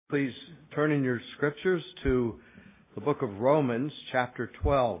Please turn in your scriptures to the book of Romans, chapter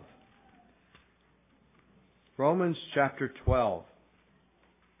 12. Romans, chapter 12.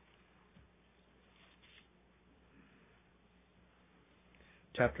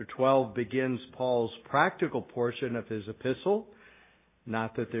 Chapter 12 begins Paul's practical portion of his epistle.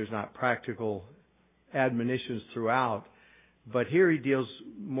 Not that there's not practical admonitions throughout, but here he deals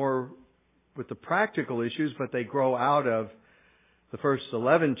more with the practical issues, but they grow out of the first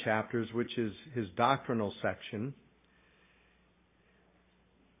 11 chapters, which is his doctrinal section.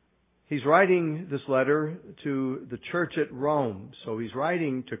 He's writing this letter to the church at Rome, so he's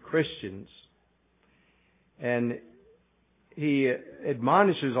writing to Christians. And he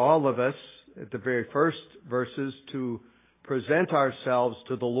admonishes all of us at the very first verses to present ourselves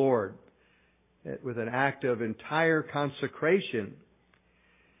to the Lord with an act of entire consecration.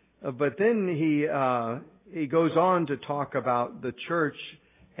 But then he goes on to talk about the church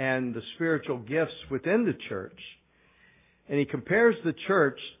and the spiritual gifts within the church. And he compares the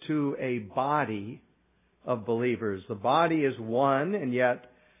church to a body of believers. The body is one, and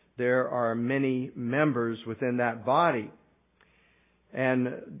yet there are many members within that body.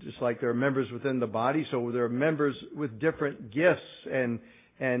 And just like there are members within the body, so there are members with different gifts and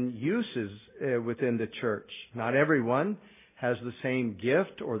uses within the church. Not everyone has the same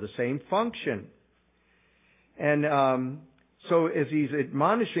gift or the same function. And so as he's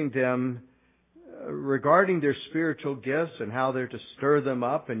admonishing them regarding their spiritual gifts and how they're to stir them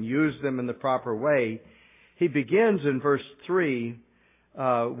up and use them in the proper way, he begins in verse 3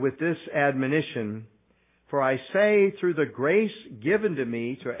 with this admonition, "For I say through the grace given to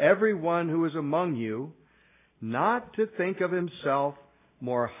me to everyone who is among you, not to think of himself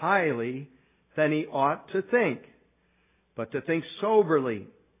more highly than he ought to think, but to think soberly,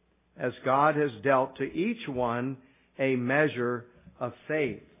 as God has dealt to each one a measure of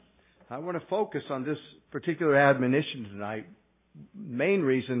faith." I want to focus on this particular admonition tonight. Main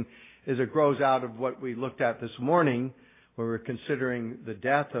reason is it grows out of what we looked at this morning, where we're considering the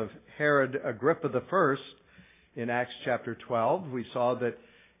death of Herod Agrippa I in Acts chapter 12. We saw that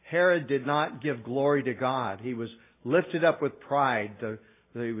Herod did not give glory to God. He was lifted up with pride.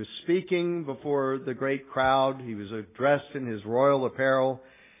 He was speaking before the great crowd. He was dressed in his royal apparel,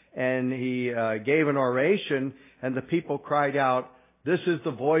 and he gave an oration, and the people cried out, "This is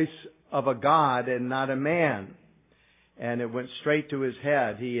the voice of a God and not a man." And it went straight to his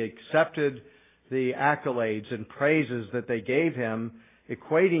head. He accepted the accolades and praises that they gave him,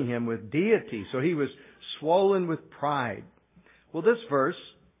 equating him with deity. So he was swollen with pride. Well, this verse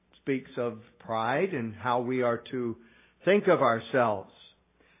speaks of pride and how we are to think of ourselves.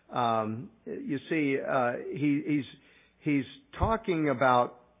 You see, he's talking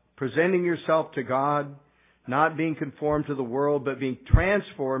about presenting yourself to God, not being conformed to the world, but being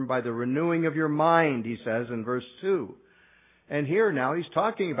transformed by the renewing of your mind, he says in verse 2. And here now he's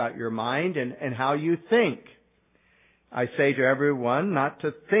talking about your mind and how you think. "I say to everyone not to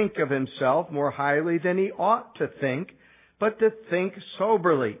think of himself more highly than he ought to think, but to think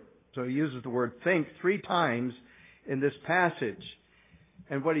soberly." So he uses the word think 3 times in this passage.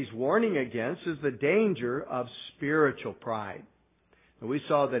 And what he's warning against is the danger of spiritual pride. And we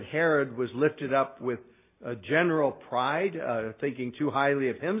saw that Herod was lifted up with a general pride, thinking too highly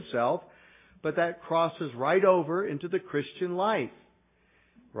of himself, but that crosses right over into the Christian life.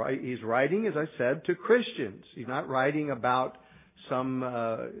 Right? He's writing, as I said, to Christians. He's not writing about some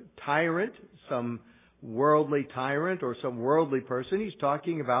tyrant, some worldly tyrant or some worldly person. He's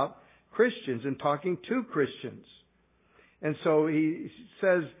talking about Christians and talking to Christians. And so he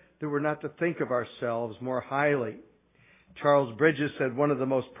says that we're not to think of ourselves more highly. Charles Bridges said, "One of the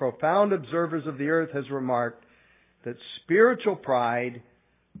most profound observers of the earth has remarked that spiritual pride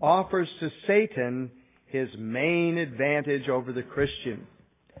offers to Satan his main advantage over the Christian."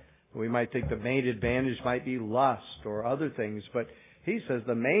 We might think the main advantage might be lust or other things, but he says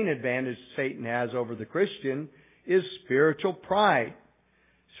the main advantage Satan has over the Christian is spiritual pride.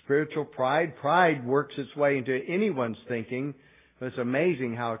 Spiritual pride works its way into anyone's thinking, but it's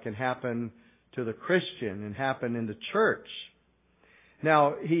amazing how it can happen to the Christian and happen in the church.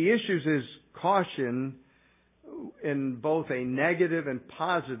 Now, he issues his caution in both a negative and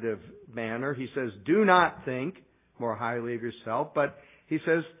positive manner. He says, "Do not think more highly of yourself," but he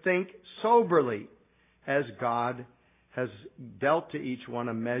says, "Think soberly, as God has dealt to each one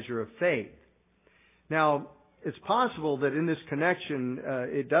a measure of faith." Now, it's possible that in this connection,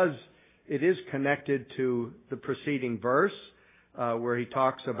 it is connected to the preceding verse, where he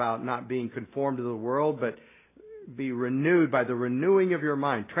talks about not being conformed to the world, but be renewed by the renewing of your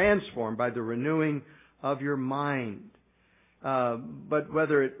mind, transformed by the renewing of your mind. But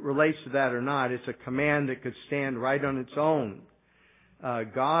whether it relates to that or not, it's a command that could stand right on its own.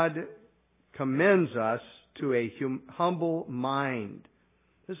 God commends us to a humble mind.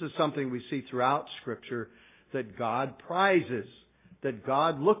 This is something we see throughout Scripture that God prizes, that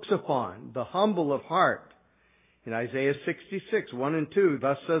God looks upon, the humble of heart. In Isaiah 66, 1 and 2,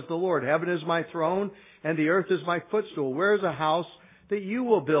 thus says the Lord, heaven is my throne and the earth is my footstool. Where is a house that you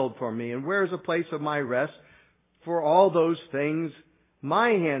will build for me? And where is a place of my rest? For all those things my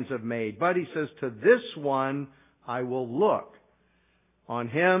hands have made. But he says, to this one I will look, on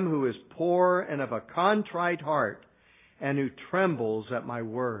him who is poor and of a contrite heart, and who trembles at my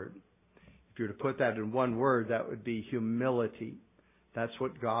word. If you were to put that in one word, that would be humility. That's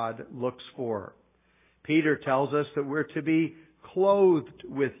what God looks for. Peter tells us that we're to be clothed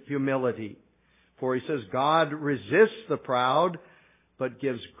with humility. For he says, God resists the proud, but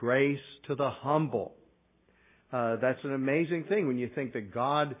gives grace to the humble. That's an amazing thing when you think that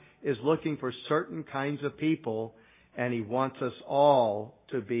God is looking for certain kinds of people, and He wants us all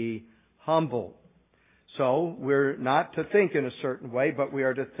to be humble. So we're not to think in a certain way, but we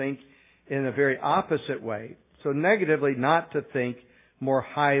are to think in a very opposite way. So negatively, not to think more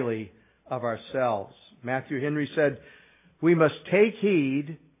highly of ourselves. Matthew Henry said, we must take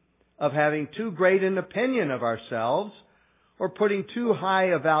heed of having too great an opinion of ourselves, or putting too high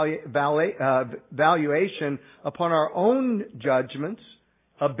a valuation upon our own judgments,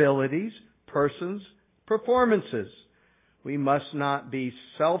 abilities, persons, performances. We must not be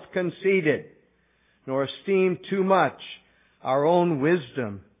self-conceited, nor esteem too much our own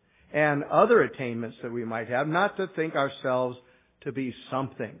wisdom and other attainments that we might have, not to think ourselves to be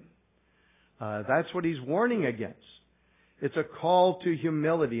something. That's what he's warning against. It's a call to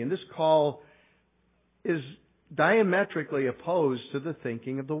humility, and this call is diametrically opposed to the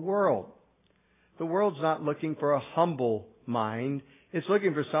thinking of the world. The world's not looking for a humble mind. It's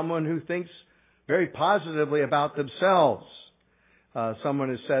looking for someone who thinks very positively about themselves. Someone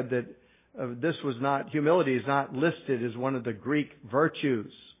has said that humility is not listed as one of the Greek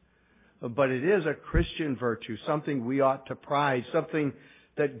virtues, but it is a Christian virtue, something we ought to prize, something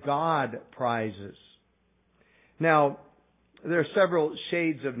that God prizes. Now, there are several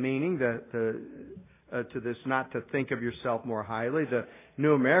shades of meaning to this, not to think of yourself more highly. The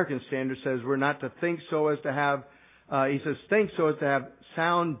New American Standard says we're not to think so as to have, think so as to have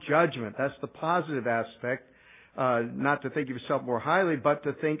sound judgment. That's the positive aspect. Not to think of yourself more highly, but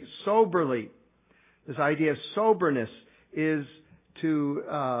to think soberly. This idea of soberness is to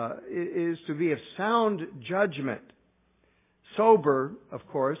be of sound judgment. Sober, of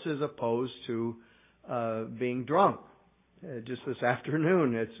course, is opposed to being drunk. Just this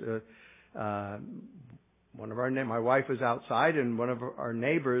afternoon, it's my wife was outside, and one of our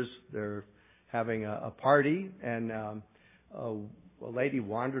neighbors, they're having a party, and a lady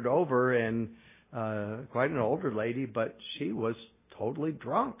wandered over, and quite an older lady, but she was totally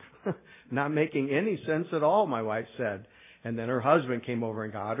drunk, not making any sense at all, my wife said. And then her husband came over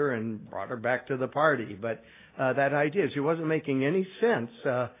and got her and brought her back to the party. But that idea, she wasn't making any sense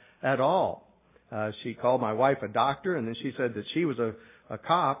at all. She called my wife a doctor, and then she said that she was a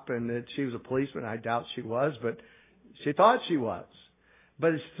cop and that she was a policeman. I doubt she was, but she thought she was.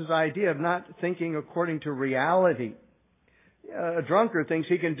 But it's this idea of not thinking according to reality. A drunkard thinks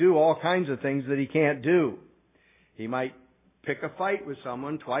he can do all kinds of things that he can't do. He might pick a fight with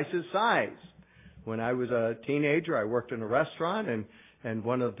someone twice his size. When I was a teenager, I worked in a restaurant, and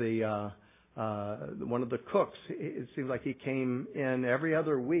one of the cooks, it seemed like he came in every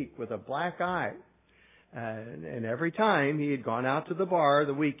other week with a black eye. And every time he had gone out to the bar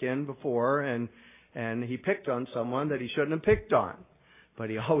the weekend before, and he picked on someone that he shouldn't have picked on. But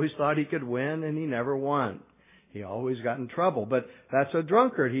he always thought he could win, and he never won. He always got in trouble. But that's a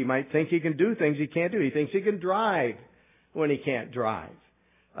drunkard. He might think he can do things he can't do. He thinks he can drive when he can't drive.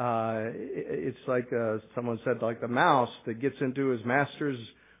 It's like someone said, like the mouse that gets into his master's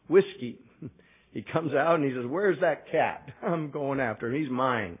whiskey. He comes out and he says, "Where's that cat? I'm going after him. He's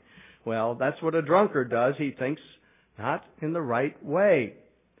mine." Well, that's what a drunkard does. He thinks not in the right way.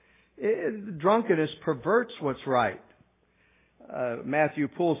 Drunkenness perverts what's right. Matthew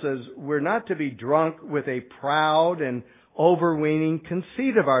Poole says, we're not to be drunk with a proud and overweening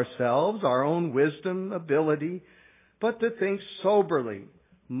conceit of ourselves, our own wisdom, ability, but to think soberly,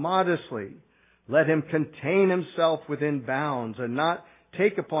 modestly. Let him contain himself within bounds and not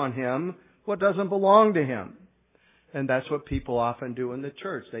take upon him what doesn't belong to him. And that's what people often do in the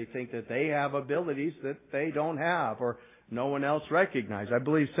church. They think that they have abilities that they don't have or no one else recognizes. I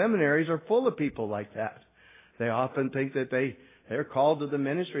believe seminaries are full of people like that. They often think that they're called to the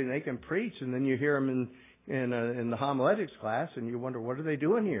ministry and they can preach, and then you hear them in the homiletics class, and you wonder, what are they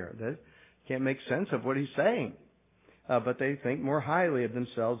doing here? They can't make sense of what he's saying. But they think more highly of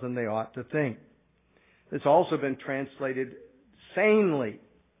themselves than they ought to think. It's also been translated sanely.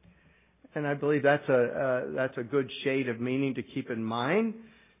 And I believe that's a good shade of meaning to keep in mind,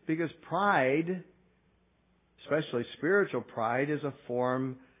 because pride, especially spiritual pride, is a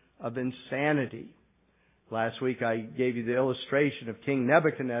form of insanity. Last week I gave you the illustration of King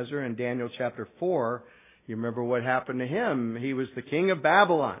Nebuchadnezzar in Daniel chapter 4. You remember what happened to him. He was the king of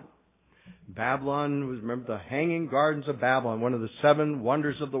Babylon. Babylon was, remember, the hanging gardens of Babylon, one of the 7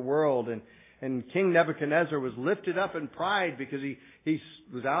 wonders of the world. And King Nebuchadnezzar was lifted up in pride because he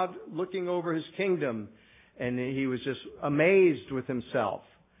was out looking over his kingdom, and he was just amazed with himself,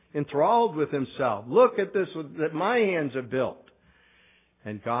 enthralled with himself. Look at this that my hands have built.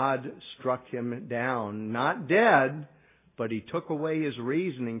 And God struck him down, not dead, but he took away his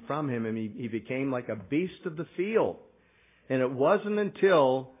reasoning from him, and he became like a beast of the field. And it wasn't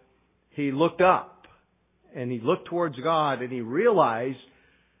until he looked up and he looked towards God and he realized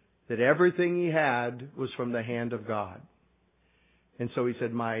that everything he had was from the hand of God. And so he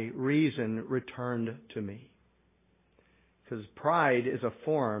said, my reason returned to me. Because pride is a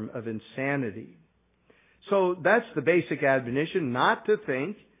form of insanity. So that's the basic admonition, not to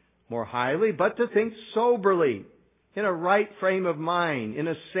think more highly, but to think soberly, in a right frame of mind, in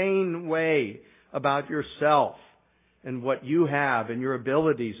a sane way about yourself and what you have and your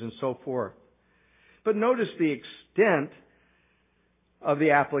abilities and so forth. But notice the extent of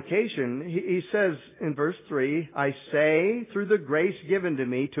the application. He says in verse 3, I say through the grace given to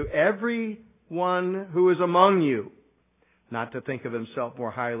me to every one who is among you, not to think of himself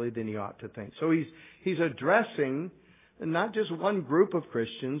more highly than he ought to think. So he's addressing not just one group of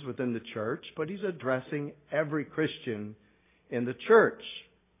Christians within the church, but he's addressing every Christian in the church.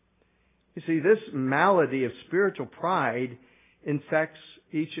 You see, this malady of spiritual pride infects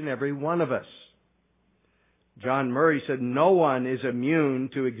each and every one of us. John Murray said, no one is immune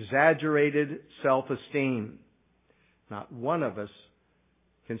to exaggerated self-esteem. Not one of us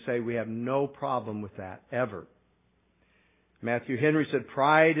can say we have no problem with that, ever. Matthew Henry said,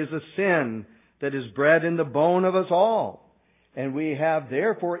 pride is a sin that is bred in the bone of us all, and we have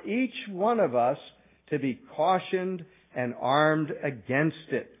therefore each one of us to be cautioned and armed against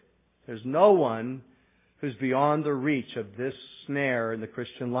it. There's no one who's beyond the reach of this snare in the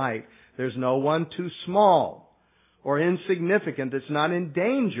Christian life. There's no one too small or insignificant that's not in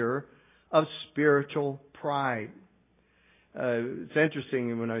danger of spiritual pride. It's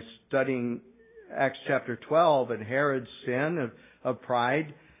interesting when I was studying Acts chapter 12 and Herod's sin of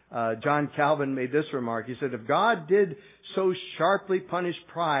pride, John Calvin made this remark. He said, if God did so sharply punish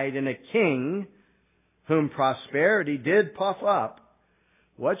pride in a king whom prosperity did puff up,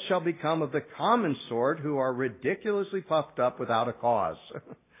 what shall become of the common sort who are ridiculously puffed up without a cause?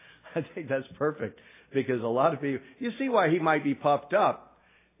 I think that's perfect, because a lot of people, you see why he might be puffed up.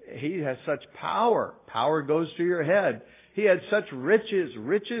 He has such power. Power goes to your head. He had such riches.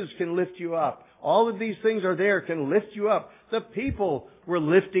 Riches can lift you up. All of these things are there, can lift you up. The people were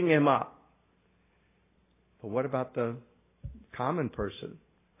lifting him up. But what about the common person?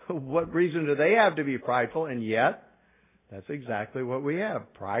 What reason do they have to be prideful? And yet, that's exactly what we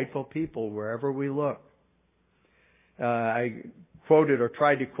have. Prideful people wherever we look. I quoted or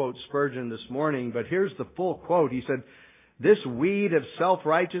tried to quote Spurgeon this morning, but here's the full quote. He said, this weed of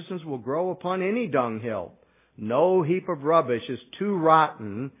self-righteousness will grow upon any dunghill. No heap of rubbish is too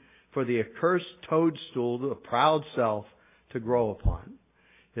rotten for the accursed toadstool of the proud self to grow upon.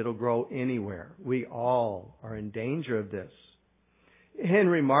 It'll grow anywhere. We all are in danger of this.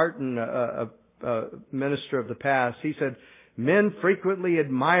 Henry Martin, a minister of the past, he said, men frequently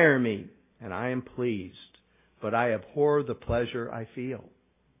admire me, and I am pleased, but I abhor the pleasure I feel.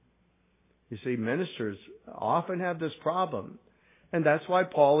 You see, ministers often have this problem. And that's why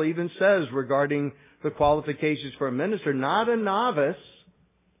Paul even says regarding the qualifications for a minister, not a novice,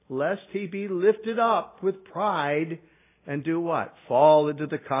 lest he be lifted up with pride and do what? Fall into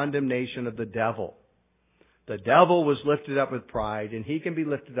the condemnation of the devil. The devil was lifted up with pride, and he can be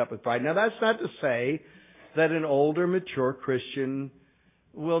lifted up with pride. Now, that's not to say that an older, mature Christian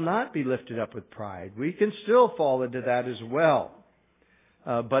will not be lifted up with pride. We can still fall into that as well.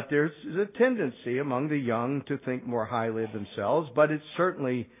 But there's a tendency among the young to think more highly of themselves, but it's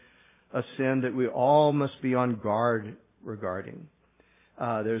certainly a sin that we all must be on guard regarding.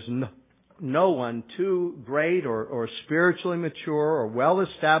 There's no one too great or spiritually mature or well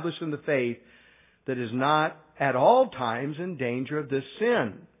established in the faith that is not at all times in danger of this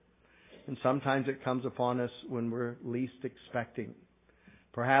sin. And sometimes it comes upon us when we're least expecting.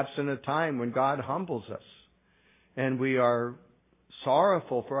 Perhaps in a time when God humbles us and we are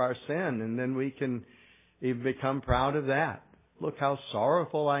sorrowful for our sin, and then we can even become proud of that. Look how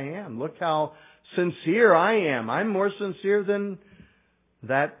sorrowful I am. Look how sincere I am. I'm more sincere than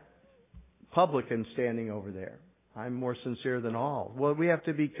that publican standing over there. I'm more sincere than all. Well, we have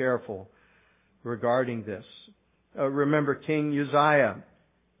to be careful regarding this. Remember King Uzziah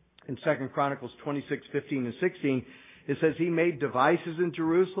in 2 Chronicles 26:15 and 16. It says he made devices in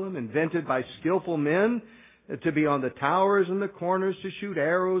Jerusalem invented by skillful men to be on the towers and the corners to shoot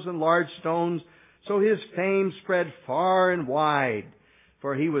arrows and large stones. So his fame spread far and wide,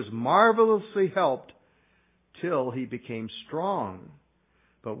 for he was marvelously helped till he became strong.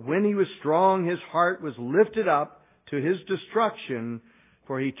 But when he was strong, his heart was lifted up to his destruction,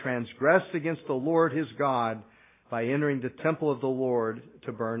 for he transgressed against the Lord his God by entering the temple of the Lord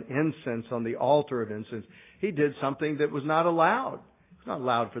to burn incense on the altar of incense. He did something that was not allowed. It's not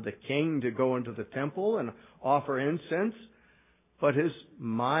allowed for the king to go into the temple and offer incense. But his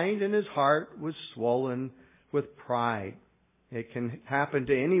mind and his heart was swollen with pride. It can happen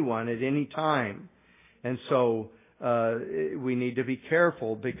to anyone at any time. And so we need to be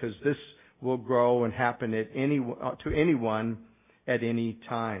careful, because this will grow and happen to anyone at any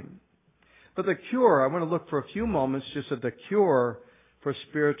time. But the cure, I want to look for a few moments just at the cure for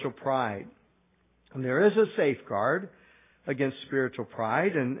spiritual pride. And there is a safeguard against spiritual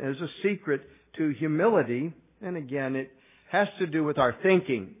pride, and there's a secret to humility. And again, it has to do with our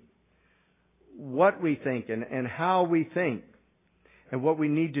thinking, what we think and how we think. And what we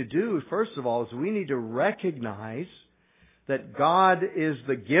need to do, first of all, is we need to recognize that God is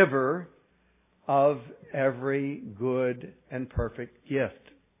the giver of every good and perfect gift.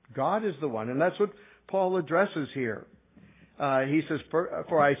 God is the one, and that's what Paul addresses here. He says,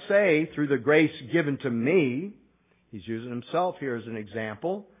 for I say, through the grace given to me, he's using himself here as an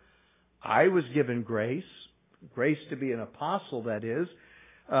example. I was given grace to be an apostle, that is.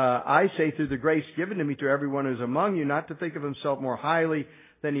 I say, through the grace given to me, to everyone who's among you, not to think of himself more highly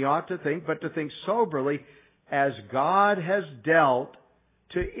than he ought to think, but to think soberly, as God has dealt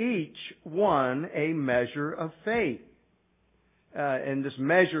to each one a measure of faith. And this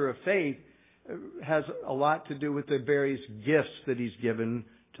measure of faith has a lot to do with the various gifts that he's given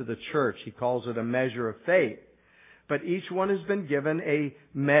to the church. He calls it a measure of faith. But each one has been given a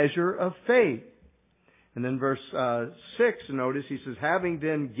measure of faith. And then verse 6, notice he says, having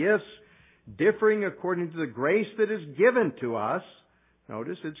then gifts differing according to the grace that is given to us.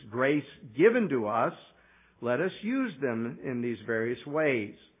 Notice it's grace given to us. Let us use them in these various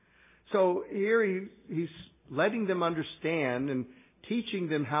ways. So here he's letting them understand and teaching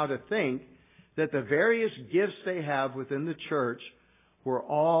them how to think that the various gifts they have within the church were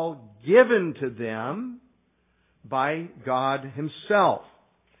all given to them by God himself.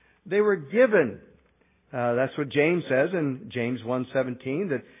 They were given. That's what James says in James 1:17,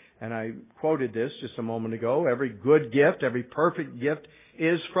 that, and I quoted this just a moment ago, every good gift, every perfect gift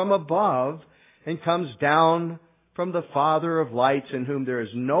is from above and comes down from the Father of lights, in whom there is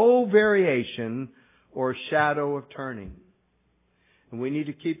no variation or shadow of turning. And we need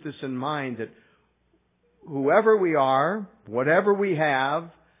to keep this in mind, that whoever we are, whatever we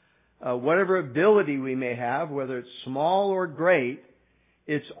have, whatever ability we may have, whether it's small or great,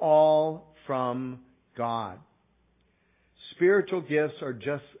 it's all from God. Spiritual gifts are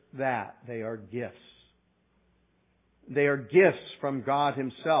just that. They are gifts. They are gifts from God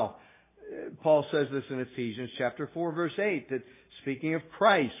himself. Paul says this in Ephesians chapter 4, verse 8, that speaking of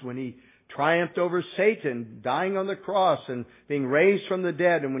Christ, when he triumphed over Satan, dying on the cross and being raised from the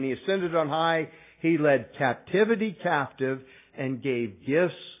dead, and when he ascended on high, he led captivity captive and gave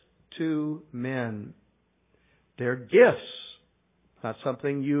gifts to men. They're gifts. Not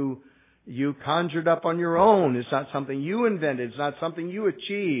something you conjured up on your own. It's not something you invented. It's not something you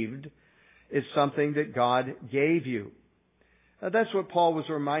achieved. It's something that God gave you. That's what Paul was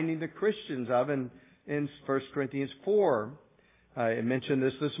reminding the Christians of in 1 Corinthians 4. I mentioned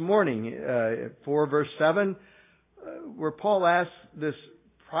this morning, 4 verse 7, where Paul asks this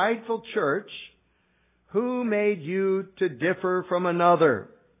prideful church, who made you to differ from another?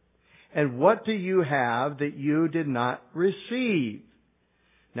 And what do you have that you did not receive?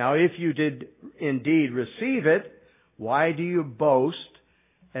 Now, if you did indeed receive it, why do you boast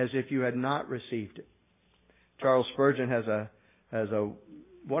as if you had not received it? Charles Spurgeon has a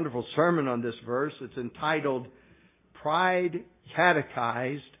wonderful sermon on this verse. It's entitled, Pride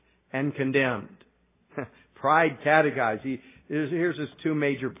Catechized and Condemned. Pride catechized. Here's his two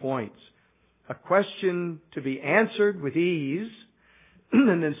major points. A question to be answered with ease,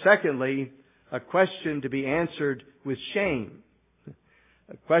 and then secondly, a question to be answered with shame.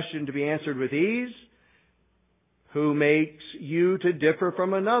 A question to be answered with ease. Who makes you to differ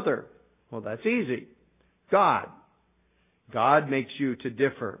from another? Well, that's easy. God. God makes you to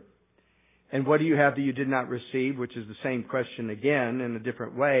differ. And what do you have that you did not receive? Which is the same question again in a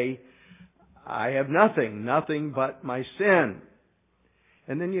different way. I have nothing but my sin.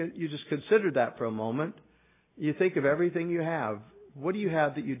 And then you just consider that for a moment. You think of everything you have. What do you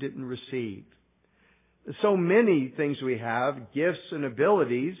have that you didn't receive? So many things we have, gifts and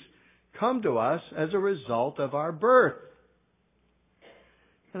abilities, come to us as a result of our birth.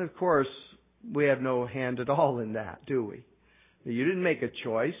 And of course, we have no hand at all in that, do we? You didn't make a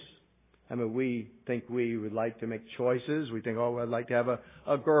choice. I mean, we think we would like to make choices. We think, oh, I'd like to have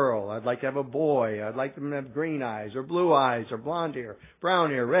a girl. I'd like to have a boy. I'd like them to have green eyes or blue eyes or blonde hair, brown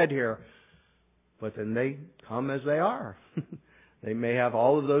hair, red hair. But then they come as they are. They may have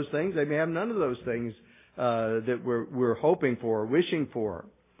all of those things. They may have none of those things that we're hoping for, wishing for.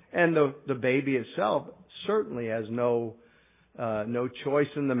 And the baby itself certainly has no choice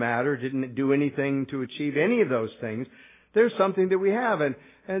in the matter, didn't do anything to achieve any of those things. There's something that we have.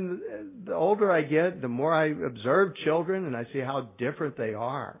 And the older I get, the more I observe children and I see how different they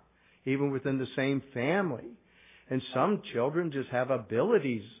are, even within the same family. And some children just have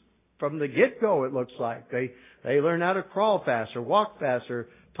abilities from the get-go, it looks like. They learn how to crawl faster, walk faster,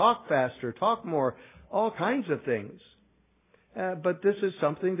 talk more, all kinds of things. But this is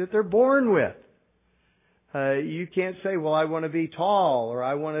something that they're born with. You can't say, well, I want to be tall, or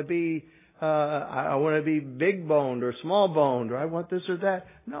I want to be big boned or small boned, or I want this or that.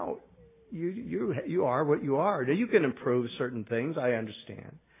 No, you are what you are. Now, you can improve certain things, I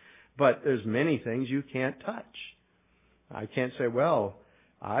understand, but there's many things you can't touch. I can't say, well,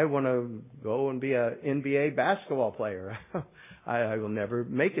 I want to go and be an NBA basketball player. I will never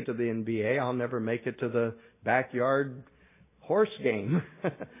make it to the NBA. I'll never make it to the backyard horse game.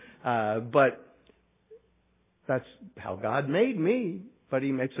 But that's how God made me. But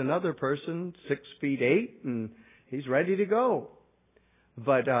He makes another person 6'8", and he's ready to go.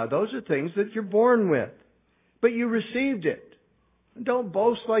 But those are things that you're born with. But you received it. Don't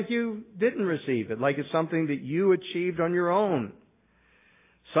boast like you didn't receive it, like it's something that you achieved on your own.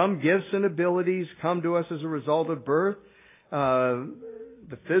 Some gifts and abilities come to us as a result of birth.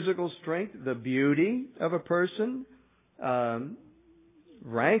 The physical strength, the beauty of a person.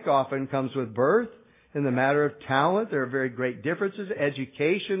 Rank often comes with birth. In the matter of talent, there are very great differences.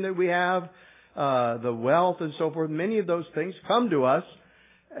 Education that we have, the wealth and so forth, many of those things come to us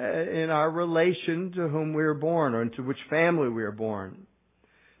in our relation to whom we are born or into which family we are born.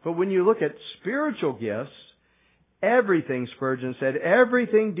 But when you look at spiritual gifts, everything, Spurgeon said,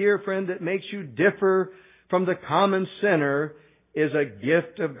 everything, dear friend, that makes you differ from the common sinner is a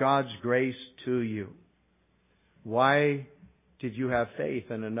gift of God's grace to you. Why did you have faith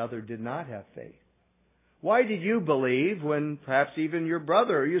and another did not have faith? Why did you believe when perhaps even your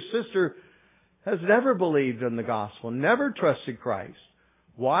brother or your sister has never believed in the gospel, never trusted Christ?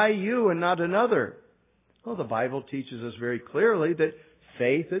 Why you and not another? Well, the Bible teaches us very clearly that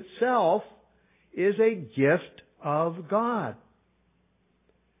faith itself is a gift of God.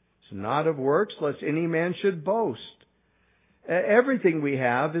 It's not of works, lest any man should boast. Everything we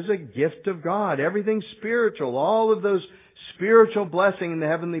have is a gift of God. Everything spiritual, all of those spiritual blessings in the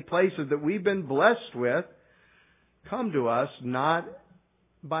heavenly places that we've been blessed with come to us not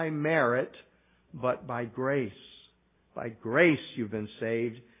by merit, but by grace. By grace you've been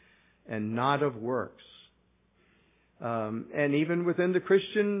saved, and not of works. And even within the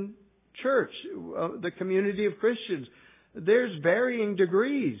Christian church, the community of Christians, there's varying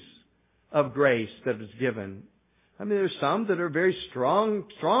degrees of grace that is given. I mean, there's some that are very strong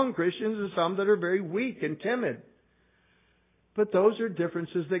Christians and some that are very weak and timid. But those are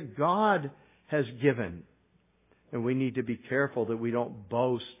differences that God has given. And we need to be careful that we don't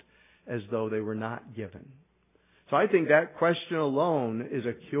boast as though they were not given. So I think that question alone is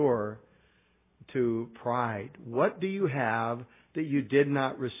a cure to pride. What do you have that you did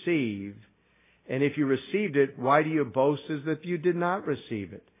not receive? And if you received it, why do you boast as if you did not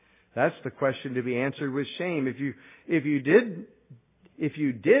receive it? That's the question to be answered with shame. If you did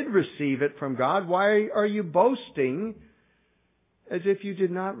receive it from God, why are you boasting as if you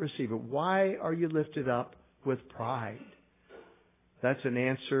did not receive it? Why are you lifted up with pride? That's an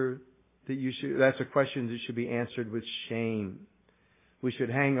answer that's a question that should be answered with shame. We should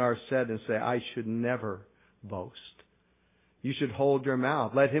hang our head and say, I should never boast. You should hold your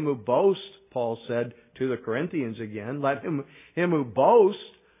mouth. Let him who boasts, Paul said to the Corinthians again, let him who boasts,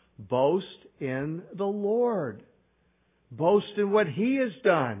 boast in the Lord. Boast in what He has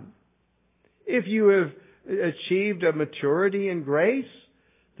done. If you have achieved a maturity in grace,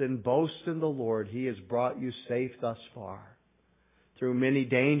 then boast in the Lord. He has brought you safe thus far. Through many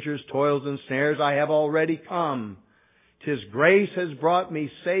dangers, toils, and snares I have already come. 'Tis grace has brought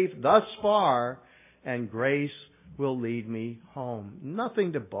me safe thus far, and grace will lead me home.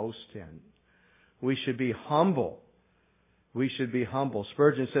 Nothing to boast in. We should be humble. We should be humble.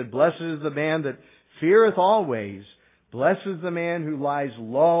 Spurgeon said, "Blessed is the man that feareth always. Blessed is the man who lies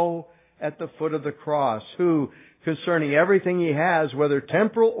low at the foot of the cross, who, concerning everything he has, whether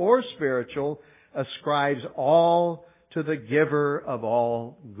temporal or spiritual, ascribes all to the giver of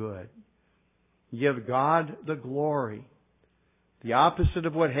all good." Give God the glory. The opposite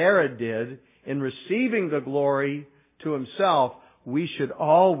of what Herod did in receiving the glory to himself, we should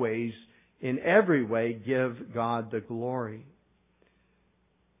always, in every way, give God the glory.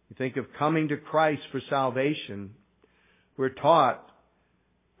 You think of coming to Christ for salvation. We're taught,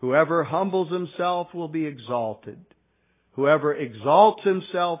 whoever humbles himself will be exalted. Whoever exalts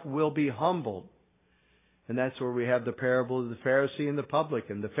himself will be humbled. And that's where we have the parable of the Pharisee and the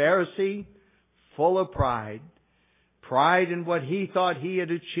publican. The Pharisee, full of pride. Pride in what he thought he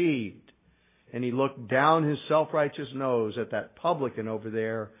had achieved. And he looked down his self-righteous nose at that publican over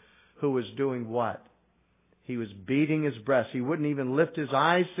there who was doing what? He was beating his breast. He wouldn't even lift his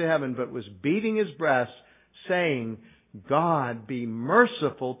eyes to heaven, but was beating his breast, saying, "God, be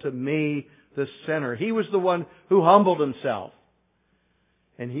merciful to me, the sinner." He was the one who humbled himself.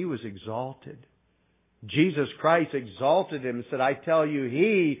 And he was exalted. Jesus Christ exalted him and said, "I tell you,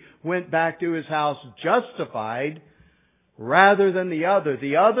 he went back to his house justified rather than the other."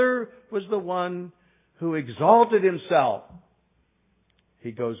 The other was the one who exalted himself.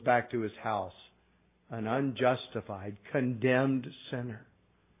 He goes back to his house an unjustified, condemned sinner.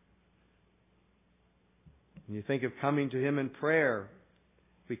 And you think of coming to Him in prayer.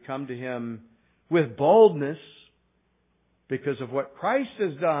 We come to Him with boldness because of what Christ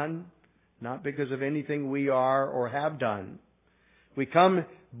has done, not because of anything we are or have done. We come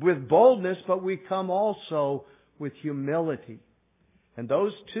with boldness, but we come also with humility. And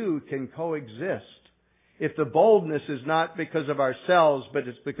those two can coexist. If the boldness is not because of ourselves, but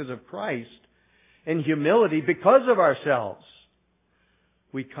it's because of Christ, and humility because of ourselves,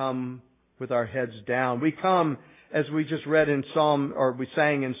 we come with our heads down. We come, as we just read in we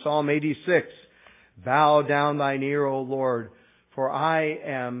sang in Psalm 86, "Bow down thine ear, O Lord, for I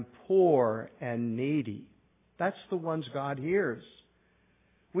am poor and needy." That's the ones God hears.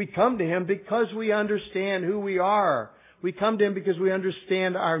 We come to Him because we understand who we are. We come to Him because we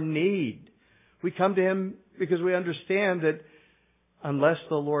understand our need. We come to Him because we understand that unless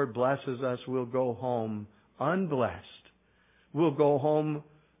the Lord blesses us, we'll go home unblessed. We'll go home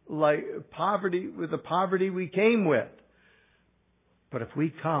like poverty, with the poverty we came with. But if we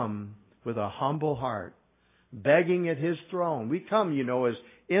come with a humble heart, begging at His throne, we come, as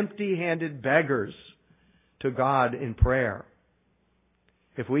empty-handed beggars to God in prayer.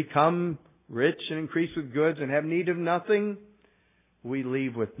 If we come rich and increased with goods and have need of nothing, we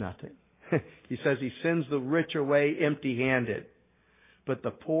leave with nothing. He says He sends the rich away empty-handed, but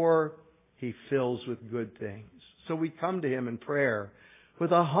the poor He fills with good things. So we come to Him in prayer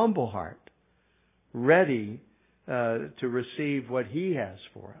with a humble heart, ready to receive what He has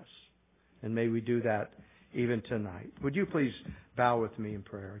for us. And may we do that even tonight. Would you please bow with me in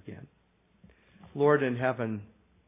prayer again? Lord in heaven,